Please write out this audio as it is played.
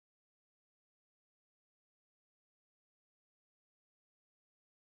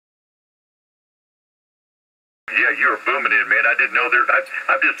Yeah, you were booming in, man. I didn't know there.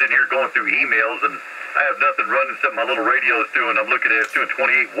 I'm just in here going through emails, and I have nothing running except my little radio is doing. I'm looking at it's doing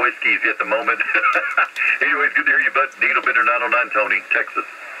 28 whiskeys at the moment. Anyways, good to hear you, bud. Needle Bender 909, Tony, Texas.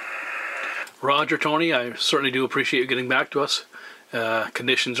 Roger, Tony. I certainly do appreciate you getting back to us.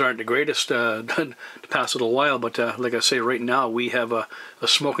 Conditions aren't the greatest to pass a little while, but like I say, right now we have a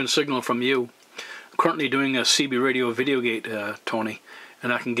smoking signal from you. I'm currently doing a CB radio VideoGate, Tony,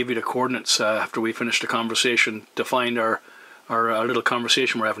 and I can give you the coordinates after we finish the conversation to find our little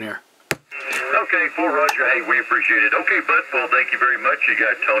conversation we're having here. Okay, full Roger. Hey, we appreciate it. Okay, bud. Well, thank you very much. You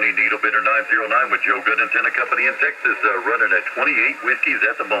got Tony Needlebender 909 with Joe Good Antenna Company in Texas, running at 28 whiskeys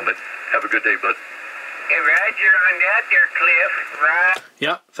at the moment. Have a good day, bud. Hey, Roger on that there, Cliff. Right?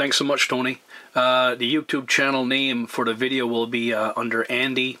 Yeah, thanks so much, Tony. The YouTube channel name for the video will be under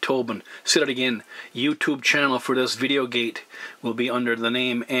Andy Tobin. Say that again. YouTube channel for this VideoGate will be under the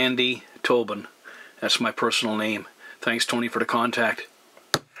name Andy Tobin. That's my personal name. Thanks, Tony, for the contact.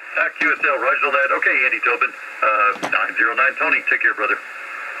 QSL, Roger on that. Okay, Andy Tobin. 909 Tony. Take care, brother.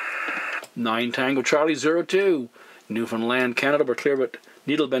 9 Tango Charlie 02. Newfoundland, Canada, but clear but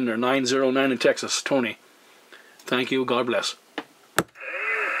Needlebender 909 in Texas. Tony. Thank you. God bless.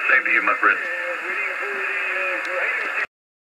 Same to you, my friend.